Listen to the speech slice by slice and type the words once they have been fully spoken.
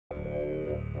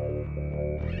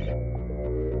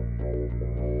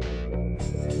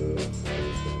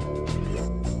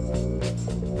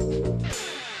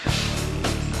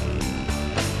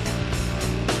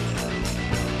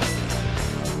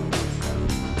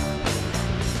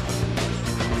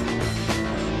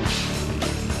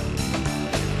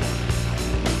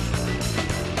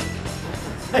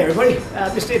Hey everybody,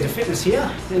 Mr.Inta-Fitness here,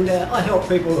 and I help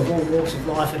people of all walks of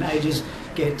life and ages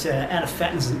get out of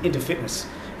fatness and into fitness.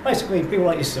 Basically, people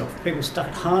like yourself, people stuck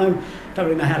at home, don't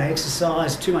really know how to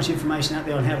exercise, too much information out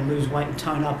there on how to lose weight and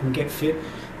tone up and get fit.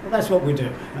 Well, that's what we do.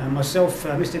 Myself,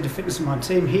 Mr.Inta-Fitness and my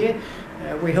team here,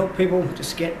 we help people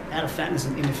just get out of fatness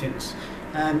and into fitness.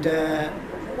 And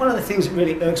one of the things that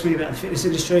really irks me about the fitness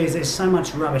industry is there's so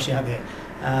much rubbish out there.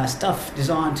 Stuff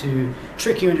designed to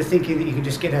trick you into thinking that you can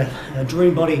just get a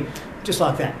dream body just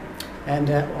like that. And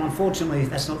well, unfortunately,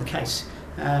 that's not the case.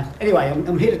 Anyway,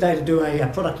 I'm here today to do a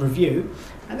product review.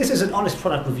 And this is an honest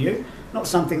product review, not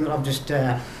something that I'm just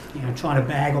trying to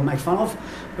bag or make fun of.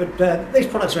 But these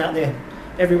products are out there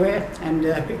everywhere, and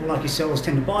people like yourselves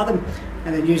tend to buy them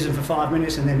and then use them for 5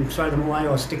 minutes and then throw them away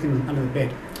or stick them under the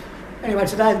bed. Anyway,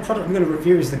 today the product I'm going to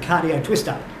review is the cardio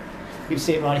twister. You can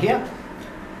see it right here.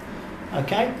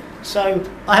 Okay, so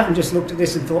I haven't just looked at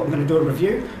this and thought I'm going to do a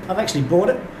review. I've actually bought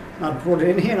it, and I've brought it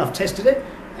in here and I've tested it,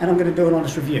 and I'm going to do an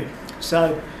honest review.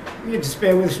 So you need to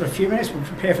bear with us for a few minutes, we'll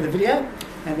prepare for the video,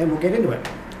 and then we'll get into it.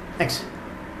 Thanks.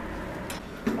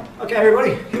 Okay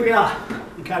everybody, here we are,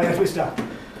 the cardio twister.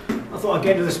 I thought I'd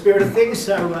get into the spirit of things,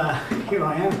 so here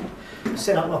I am,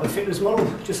 set up like a fitness model,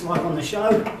 just like on the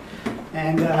show,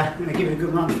 and I'm going to give it a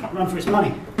good run for its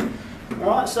money.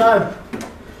 Alright, so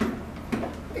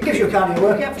it gives you a cardio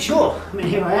workout for sure. I mean,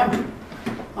 here I am,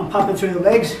 I'm pumping through the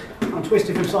legs, I'm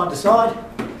twisting from side to side.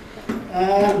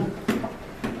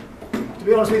 To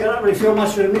be honest with you, I don't really feel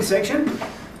much through the midsection,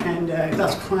 and it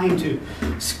does claim to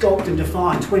sculpt and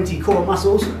define 20 core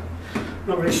muscles.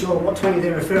 Not really sure what 20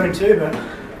 they're referring to, but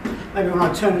maybe when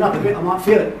I turn it up a bit I might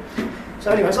feel it.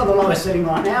 So anyway, it's on the lowest setting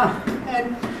right now,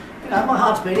 and my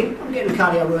heart's beating, I'm getting a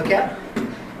cardio workout.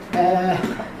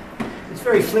 It's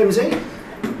very flimsy.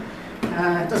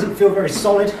 It doesn't feel very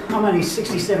solid. I'm only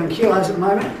 67 kilos at the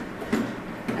moment,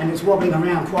 and it's wobbling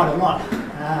around quite a lot.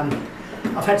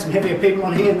 I've had some heavier people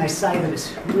on here and they say that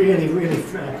it's really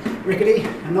rickety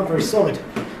and not very solid.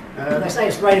 They say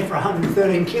it's rated for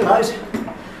 113 kilos.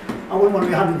 I wouldn't want to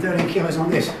be 113 kilos on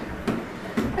this.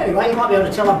 Anyway, you might be able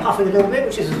to tell I'm puffing a little bit,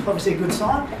 which is obviously a good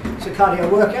sign. It's a cardio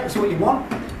workout, that's what you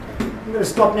want. I'm going to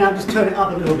stop now and just turn it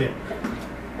up a little bit.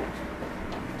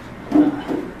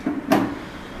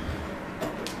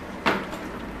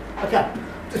 Okay,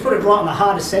 just put it right on the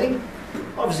hardest setting.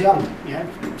 Obviously I'm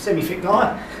a semi-fit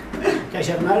guy, in case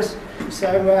you haven't noticed.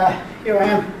 So here I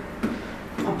am,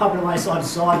 I'm pumping away side to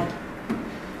side.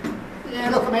 Yeah,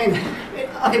 look, I mean,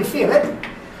 I can feel it,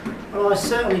 but I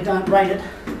certainly don't rate it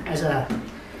as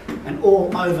an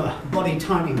all-over body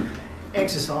toning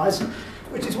exercise,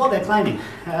 which is what they're claiming.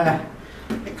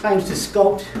 It claims to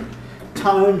sculpt,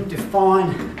 tone,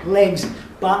 define legs,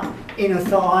 butt, inner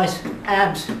thighs,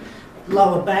 abs,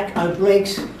 lower back,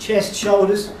 obliques, chest,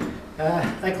 shoulders.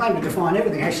 They claim to define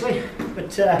everything actually,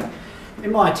 but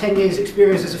in my 10 years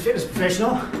experience as a fitness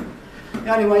professional,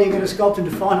 the only way you're going to sculpt and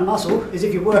define a muscle is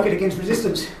if you work it against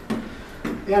resistance.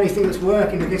 The only thing that's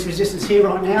working against resistance here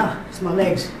right now is my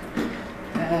legs.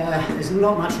 There's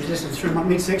not much resistance through my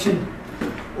midsection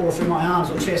or through my arms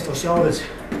or chest or shoulders.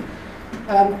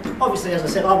 Obviously, as I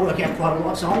said, I work out quite a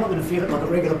lot, so I'm not going to feel it like a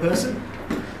regular person.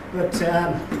 But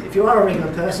if you are a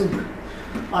regular person,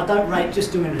 I don't rate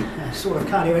just doing a sort of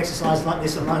cardio exercise like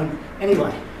this alone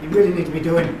anyway. You really need to be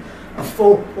doing a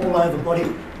full all-over body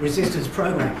resistance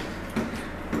program.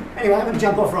 Anyway, I'm going to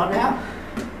jump off right now.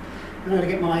 I'm going to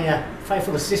get my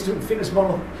faithful assistant and fitness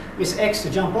model, Miss X, to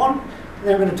jump on, and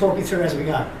then I'm going to talk you through as we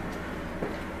go.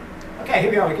 Okay,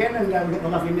 here we are again, and we've got the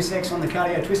lovely Miss X on the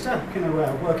cardio twister, going to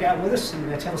work out with us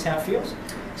and tell us how it feels.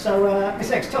 So, Miss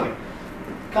X, tell me,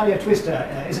 cardio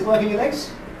twister, is it working your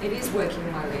legs? It is working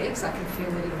in my legs. I can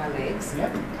feel it in my legs.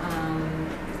 Yep.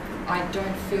 I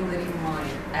don't feel it in my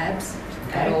abs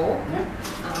at all. Yep.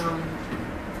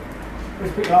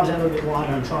 Let's put your arms out a little bit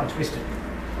wider and try and twist it.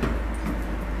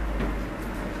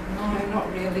 No,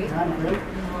 not really. No, not really?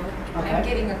 No. Okay. I'm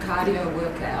getting a cardio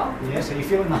workout. Yeah, so you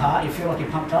feel it in the heart, you feel like you're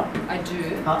pumped up? I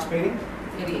do. Heart's beating?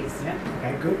 It is. Yeah,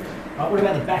 okay, good. Right, what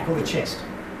about the back or the chest?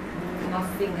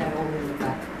 Nothing at all in the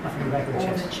back. Nothing in the back or the All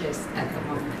chest? the chest at the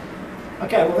moment.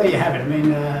 Okay, well there you have it. I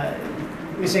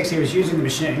mean, Miss X here is using the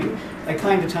machine. They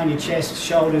claim to tone your chest,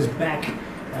 shoulders, back,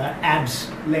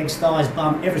 abs, legs, thighs,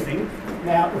 bum, everything.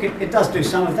 Now, look, it does do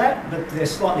some of that, but they're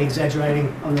slightly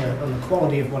exaggerating on the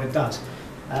quality of what it does.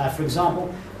 For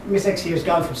example, Miss X here is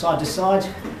going from side to side,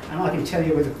 and I can tell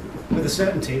you with a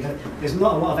certainty that there's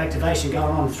not a lot of activation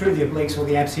going on through the obliques or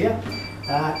the abs here.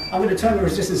 I'm going to turn the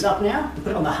resistance up now, put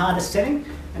it on the hardest setting,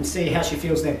 and see how she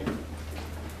feels then.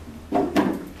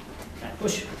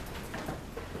 Push.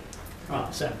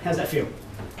 Right, so how's that feel?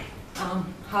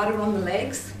 Harder on the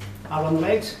legs, Hard on the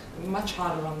legs? Much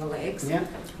harder on the legs. Yeah.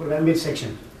 What about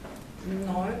midsection?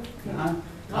 No. No.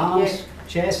 Arms,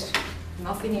 chest?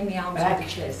 Nothing in the arms Back? or the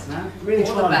chest. No. Really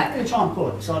Or the back. try and pull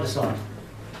it side to side.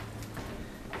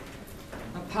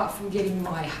 Apart from getting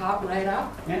my heart rate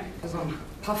up, Yeah. because I'm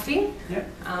puffing, Yeah.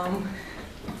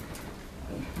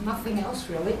 nothing else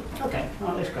really. Okay, all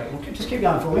right, that's great. Well, just keep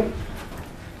going for me.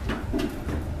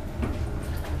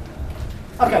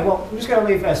 Okay, well, I'm just going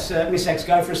to leave Miss X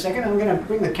go for a second. I'm going to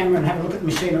bring the camera and have a look at the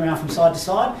machine around from side to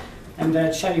side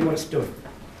and show you what it's doing.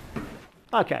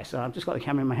 Okay, so I've just got the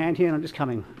camera in my hand here and I'm just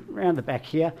coming around the back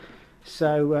here.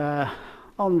 So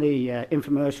on the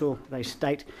infomercial, they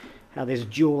state how there's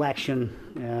dual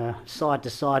action, side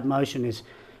to side motion is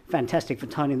fantastic for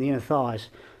toning the inner thighs.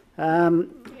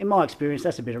 In my experience,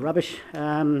 that's a bit of rubbish.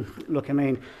 Look, I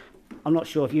mean, I'm not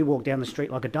sure if you walk down the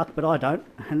street like a duck, but I don't,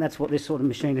 and that's what this sort of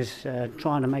machine is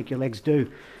trying to make your legs do.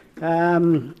 It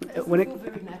feels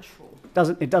very natural.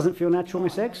 It doesn't feel natural,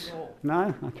 Miss X? Not at all.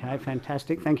 No? Okay,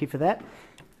 fantastic. Thank you for that.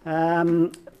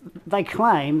 They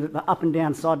claim that the up and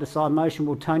down, side to side motion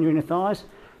will tone your inner thighs.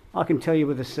 I can tell you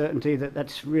with a certainty that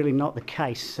that's really not the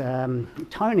case.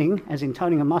 Toning, as in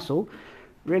toning a muscle,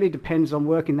 really depends on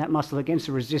working that muscle against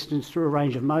the resistance through a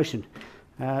range of motion.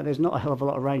 There's not a hell of a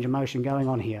lot of range of motion going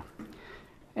on here.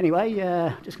 Anyway,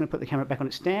 just going to put the camera back on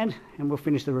its stand and we'll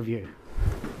finish the review.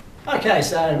 Okay,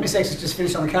 so Miss X has just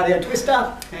finished on the cardio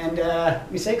twister,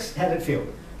 and Miss X, how did it feel?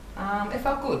 It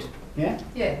felt good. Yeah?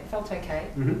 Yeah, it felt okay.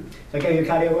 So gave you a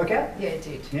cardio workout? Yeah, it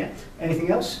did. Yeah.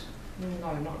 Anything else?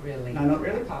 No, not really. No, not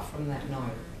really? Apart from that, no.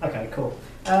 Okay, cool.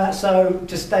 So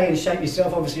to stay in shape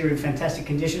yourself, obviously you're in fantastic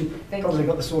condition. Thank Probably you.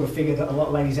 got the sort of figure that a lot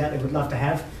of ladies out there would love to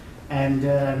have. And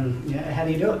yeah, how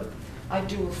do you do it? I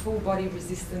do a full body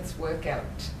resistance workout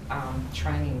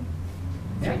training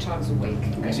Yeah. 3 times a week.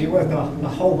 Okay, so you work the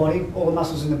whole body, all the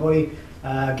muscles in the body,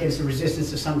 against a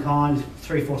resistance of some kind,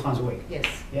 3-4 times a week. Yes.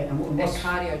 Yeah, and And what's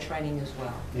cardio training as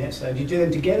well. yeah? So do you do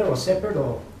them together or separate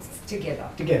or Together.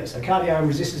 together? So cardio and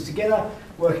resistance together,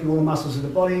 working all the muscles of the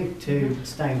body to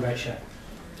stay in great shape.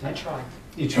 I try.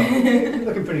 You try. You're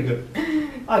looking pretty good.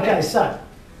 Okay, so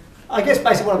I guess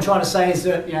basically what I'm trying to say is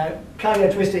that, you know,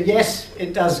 cardio twister, yes,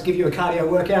 it does give you a cardio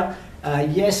workout.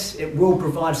 Yes, it will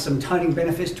provide some toning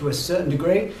benefits to a certain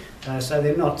degree. So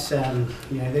they're not,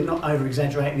 you know, they're not over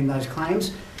exaggerating in those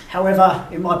claims. However,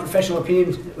 in my professional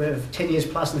opinion, with 10 years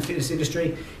plus in the fitness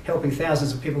industry, helping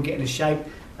thousands of people get into shape,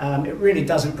 it really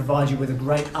doesn't provide you with a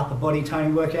great upper body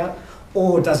toning workout.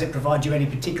 Or does it provide you any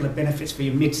particular benefits for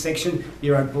your midsection,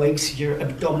 your obliques, your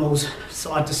abdominals,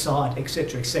 side to side,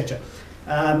 etc., etc.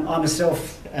 I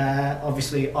myself,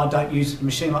 obviously, I don't use a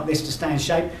machine like this to stay in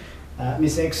shape.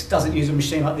 Miss X doesn't use a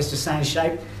machine like this to stay in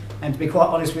shape. And to be quite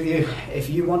honest with you, if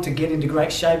you want to get into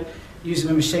great shape,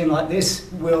 using a machine like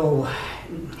this will,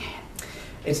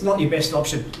 it's not your best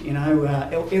option. You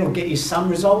know, it'll get you some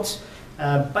results.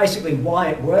 Basically why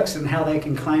it works and how they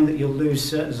can claim that you'll lose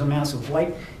certain amounts of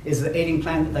weight is the eating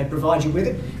plan that they provide you with.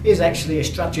 It is actually a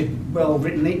structured,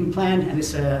 well-written eating plan, and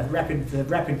it's the rapid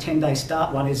 10-day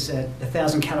start one is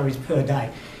 1,000 calories per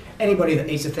day. Anybody that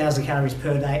eats 1,000 calories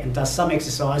per day and does some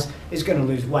exercise is going to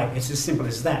lose weight. It's as simple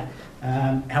as that.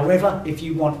 However, if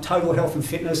you want total health and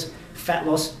fitness, fat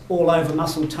loss, all over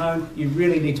muscle tone, you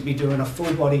really need to be doing a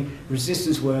full body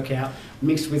resistance workout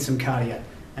mixed with some cardio.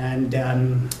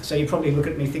 And so you probably look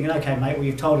at me thinking, okay, mate, well,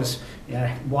 you've told us, you know,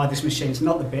 why this machine's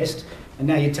not the best, and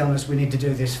now you're telling us we need to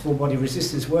do this full body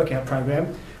resistance workout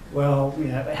program. Well, you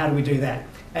know, how do we do that?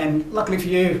 And luckily for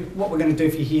you, what we're going to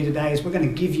do for you here today is we're going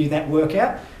to give you that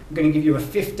workout. We're going to give you a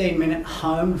 15-minute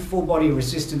home full body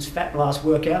resistance fat blast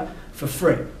workout for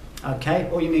free. Okay,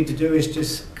 all you need to do is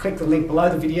just click the link below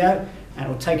the video and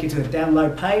it'll take you to the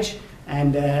download page,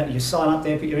 and you sign up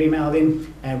there, put your email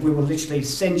in, and we will literally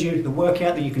send you the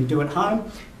workout that you can do at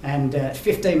home, and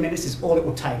 15 minutes is all it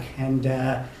will take. And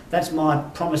that's my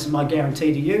promise and my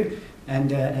guarantee to you.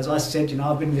 And as I said, you know,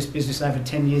 I've been in this business over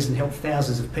 10 years and helped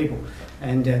thousands of people.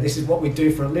 And this is what we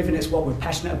do for a living, it's what we're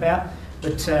passionate about.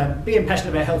 But being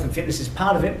passionate about health and fitness is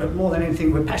part of it, but more than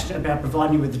anything, we're passionate about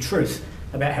providing you with the truth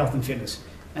about health and fitness.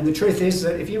 And the truth is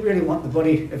that if you really want the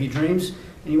body of your dreams,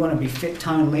 and you want to be fit,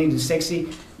 toned, lean and sexy,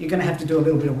 you're going to have to do a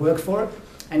little bit of work for it,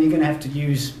 and you're going to have to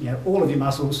use, you know, all of your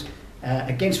muscles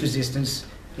against resistance,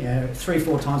 you know,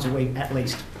 3-4 times a week at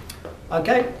least.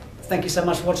 Okay, thank you so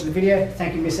much for watching the video.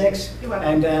 Thank you, Miss X. You're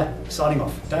welcome. And signing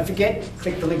off. Don't forget,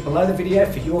 click the link below the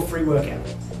video for your free workout.